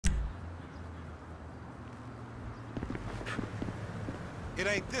It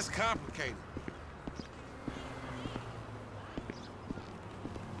ain't this complicated.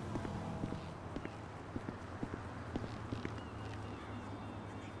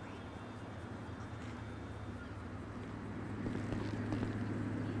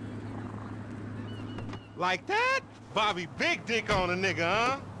 Like that? Bobby big dick on a nigga,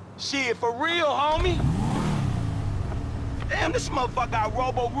 huh? Shit, for real, homie. Damn, this motherfucker got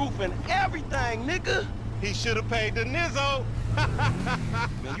robo-roof and everything, nigga. He should have paid the Nizzo.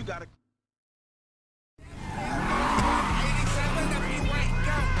 Man, you gotta...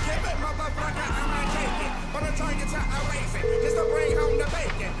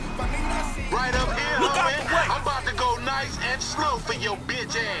 Right up here, Look out homie. the way. I'm about to go nice and slow for your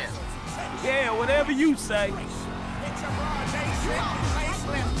bitch ass. Yeah, whatever you say.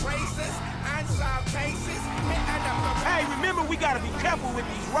 Hey, remember we gotta be careful with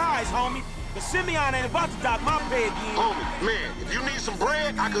these rides, homie. The Simeon ain't about to dock my pay again. Homie, man, if you need some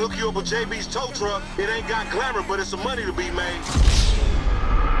bread, I can hook you up with JB's tow truck. It ain't got glamour, but it's some money to be made.